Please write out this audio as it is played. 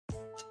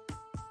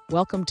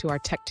Welcome to our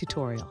tech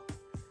tutorial.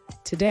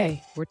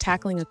 Today, we're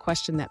tackling a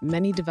question that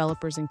many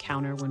developers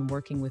encounter when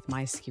working with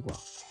MySQL.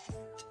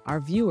 Our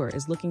viewer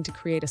is looking to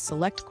create a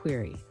select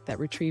query that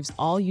retrieves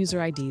all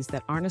user IDs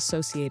that aren't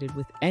associated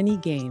with any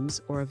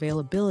games or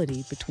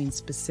availability between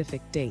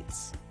specific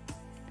dates.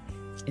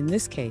 In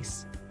this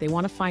case, they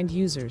want to find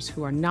users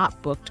who are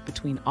not booked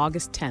between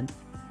August 10th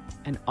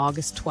and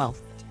August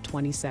 12th,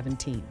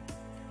 2017.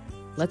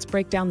 Let's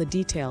break down the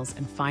details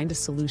and find a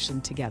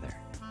solution together.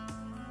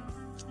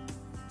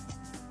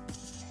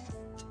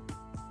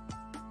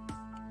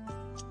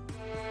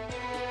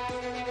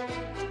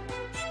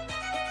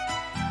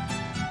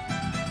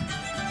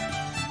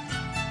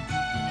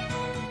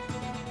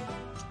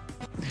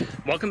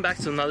 Welcome back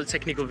to another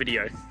technical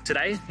video.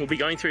 Today, we'll be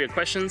going through your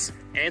questions,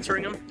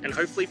 answering them, and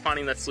hopefully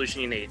finding that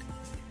solution you need.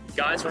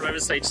 Guys, remember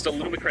to stay just a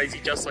little bit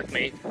crazy just like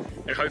me,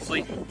 and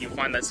hopefully you'll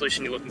find that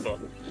solution you're looking for.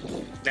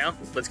 Now,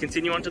 let's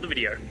continue on to the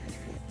video.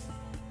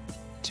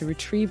 To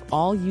retrieve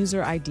all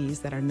user IDs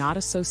that are not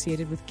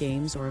associated with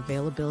games or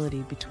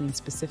availability between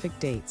specific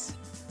dates,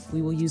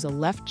 we will use a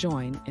left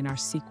join in our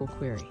SQL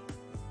query.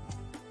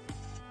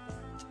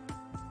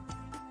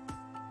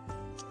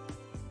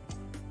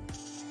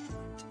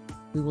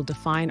 We will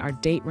define our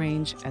date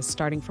range as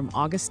starting from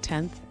August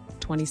 10th,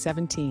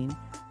 2017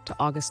 to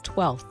August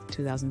 12th,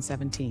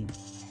 2017.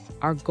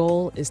 Our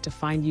goal is to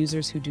find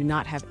users who do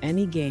not have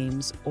any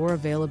games or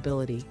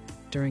availability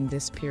during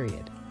this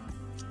period.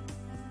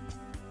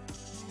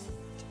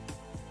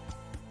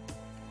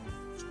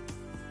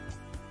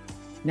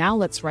 Now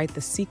let's write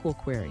the SQL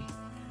query.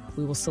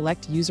 We will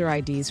select user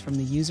IDs from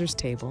the users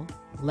table,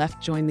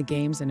 left join the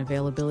games and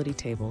availability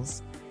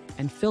tables,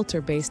 and filter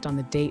based on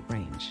the date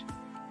range.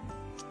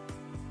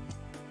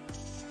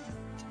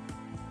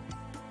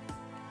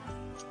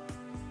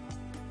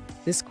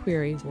 This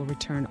query will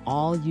return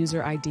all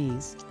user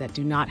IDs that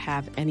do not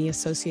have any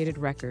associated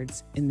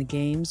records in the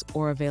games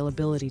or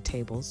availability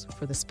tables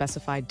for the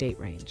specified date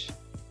range.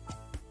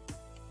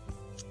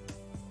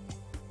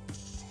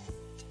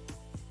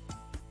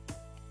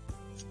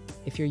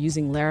 If you're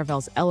using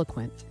Laravel's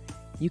Eloquent,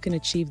 you can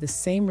achieve the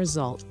same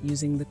result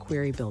using the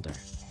query builder.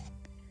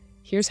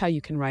 Here's how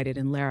you can write it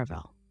in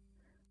Laravel.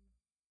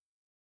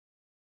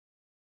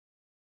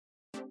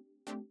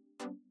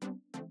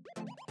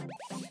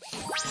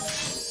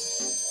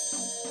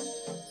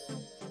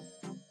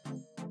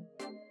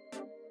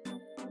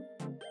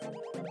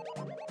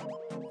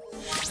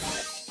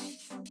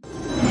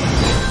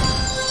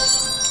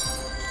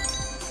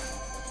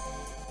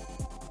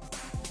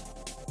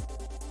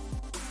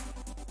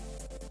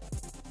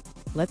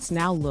 Let's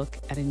now look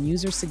at a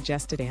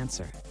user-suggested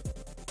answer.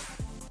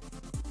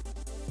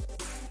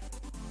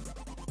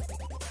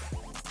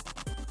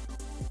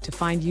 To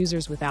find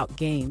users without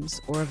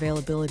games or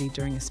availability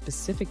during a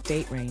specific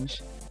date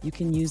range, you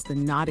can use the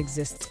Not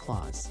Exists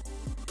clause.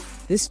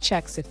 This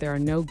checks if there are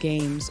no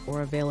games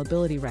or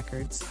availability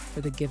records for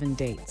the given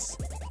dates.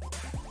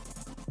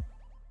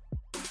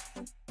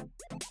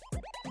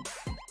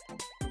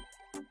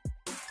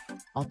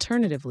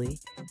 Alternatively,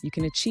 you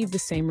can achieve the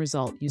same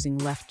result using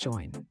left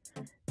join.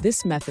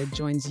 This method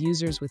joins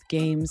users with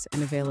games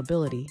and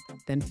availability,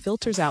 then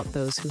filters out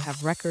those who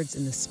have records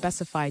in the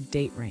specified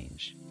date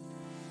range.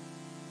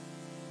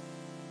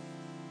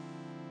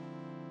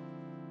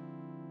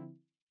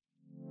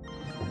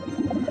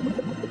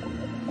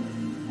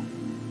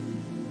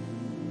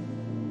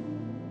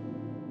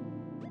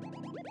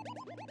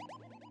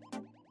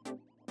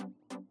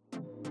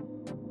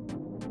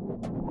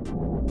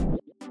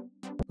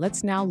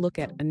 Let's now look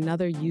at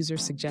another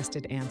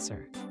user-suggested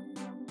answer.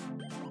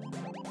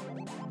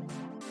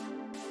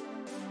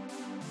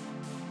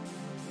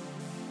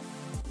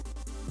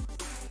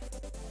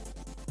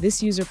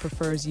 This user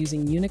prefers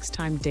using Unix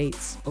time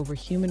dates over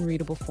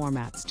human-readable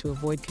formats to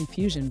avoid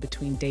confusion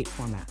between date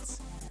formats.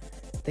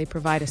 They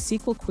provide a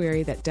SQL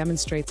query that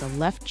demonstrates a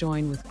left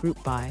join with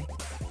group by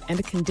and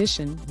a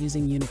condition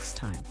using Unix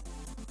time.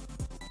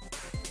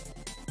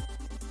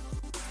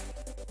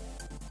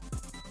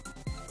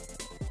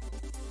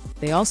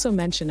 They also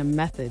mention a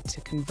method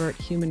to convert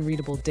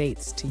human-readable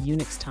dates to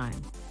Unix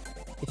time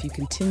if you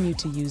continue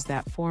to use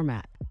that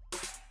format.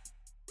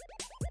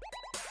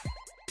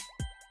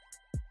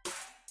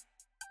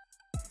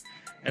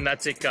 And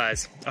that's it,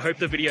 guys. I hope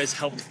the videos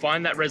helped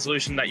find that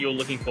resolution that you're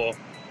looking for.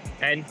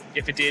 And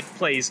if it did,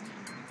 please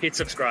hit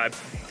subscribe.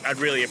 I'd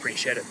really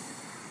appreciate it.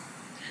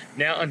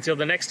 Now, until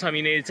the next time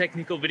you need a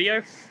technical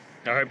video,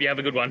 I hope you have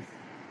a good one.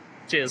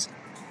 Cheers.